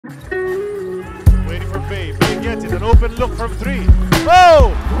Waiting for Bay. Bay gets it. An open look from 3.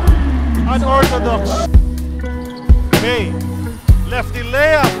 Oh! Unorthodox. Bay. Lefty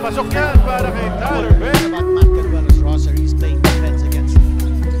layup. Pasok yan para kay Tyler Bay. About Magnolia roster, he's playing defense against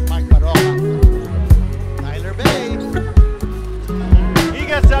Mark Baroka. Tyler Bay. He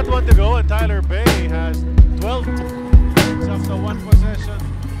gets that one to go, and Tyler Bay has 12. It's after one possession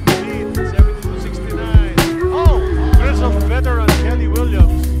lead, 70-69. Oh! There's a veteran, Kelly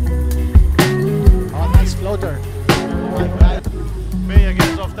Williams. Oh, nice floater. Bay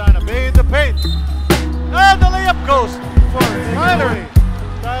against Oftana. Bay in the paint. And the layup goes for Tyler.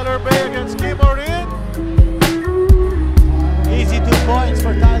 Tyler Bay against Kim Orin. Easy 2 points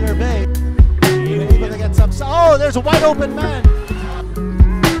for Tyler Bay. Able to get some. Oh, there's a wide open man.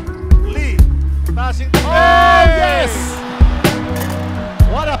 Lee passing. Oh, yes!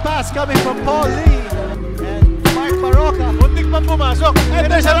 What a pass coming from Paul Lee. And Mark Baroka. Muntik pang pumasok.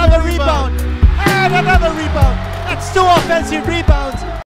 And there's another rebound. And another rebound. That's 2 offensive rebounds.